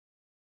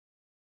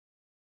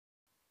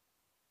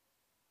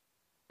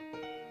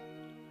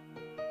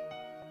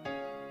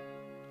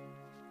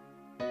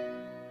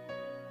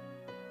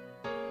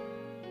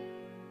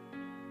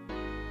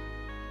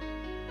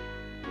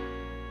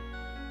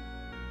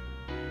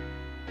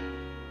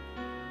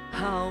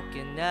How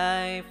can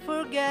I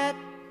forget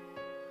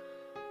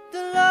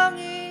the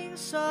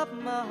longings of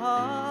my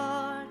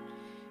heart?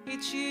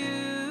 It's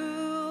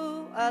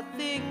you I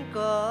think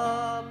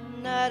of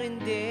night and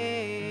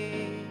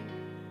day.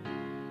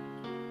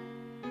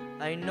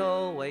 I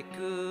know I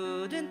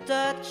couldn't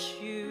touch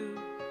you,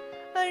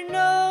 I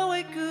know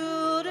I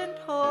couldn't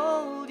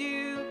hold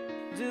you.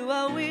 Do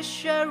I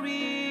wish I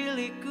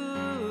really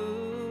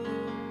could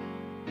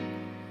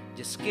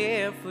just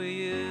care for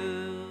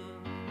you?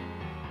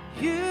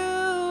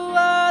 You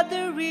are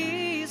the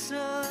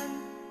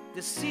reason,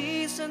 the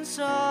seasons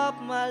of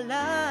my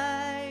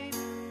life.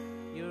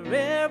 You're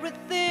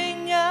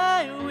everything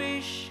I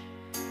wish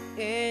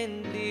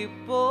and live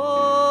for.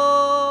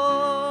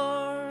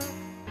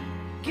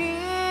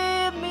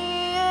 Give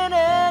me an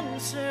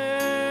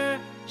answer,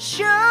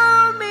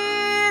 show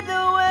me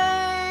the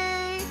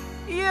way.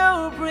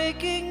 You're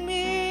breaking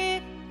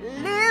me,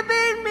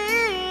 leaving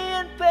me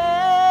in pain.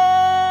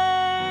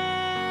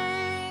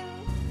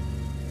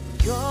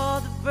 You're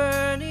the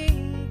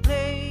burning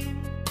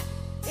flame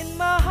in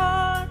my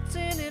heart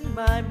and in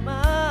my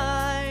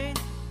mind.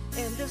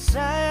 In the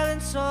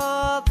silence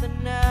of the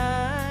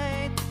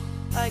night,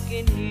 I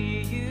can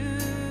hear you.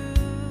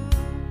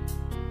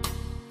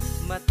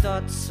 My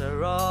thoughts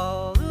are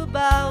all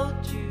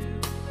about you.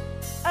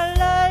 A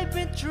life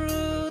been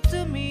true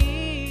to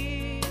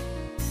me,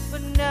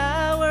 but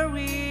now I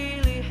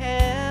really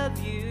have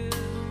you,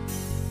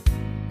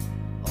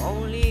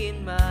 only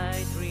in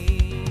my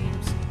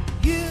dreams.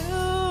 You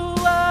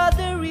are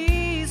the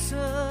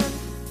reason,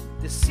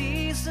 the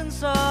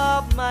seasons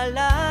of my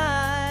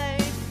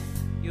life.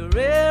 You're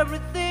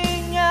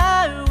everything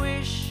I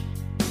wish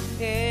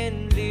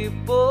and live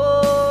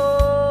for.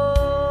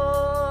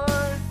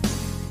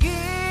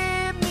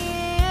 Give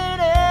me an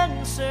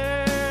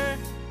answer,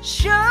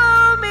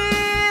 show me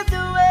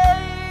the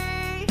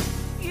way.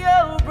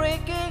 You're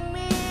breaking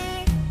me,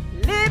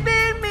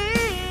 leaving me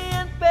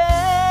in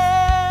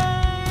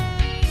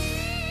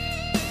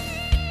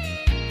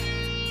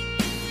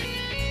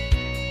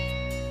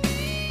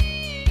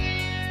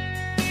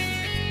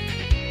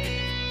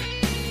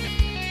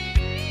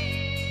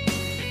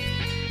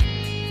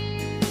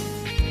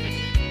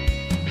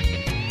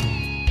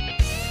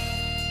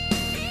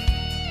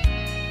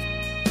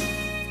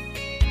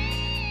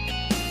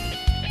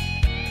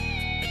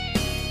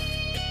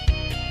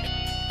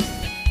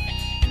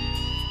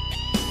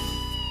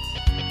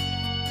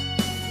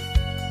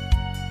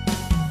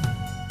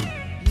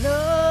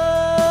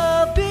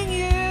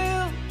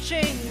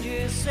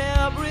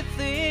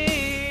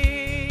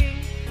everything.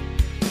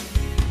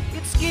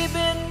 It's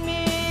given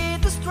me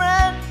the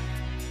strength,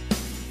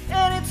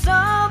 and it's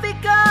all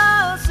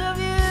because of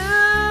you.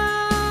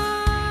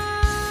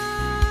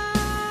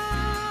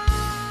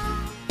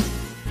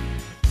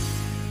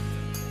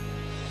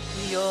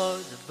 You're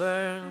the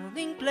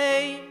burning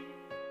flame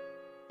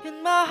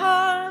in my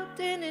heart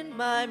and in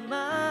my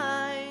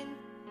mind.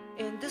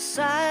 In the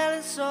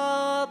silence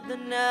of the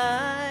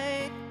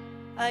night,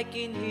 I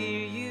can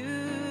hear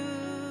you.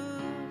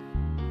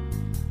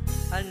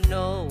 I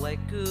know I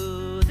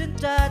couldn't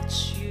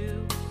touch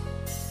you,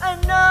 I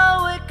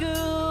know I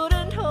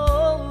couldn't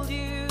hold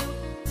you.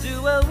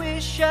 Do I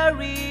wish I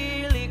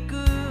really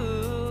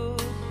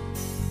could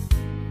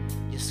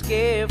just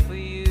care for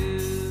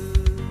you?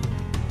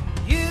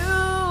 You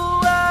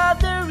are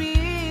the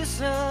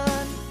reason,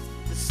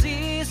 the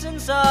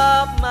seasons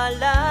of my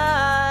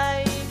life.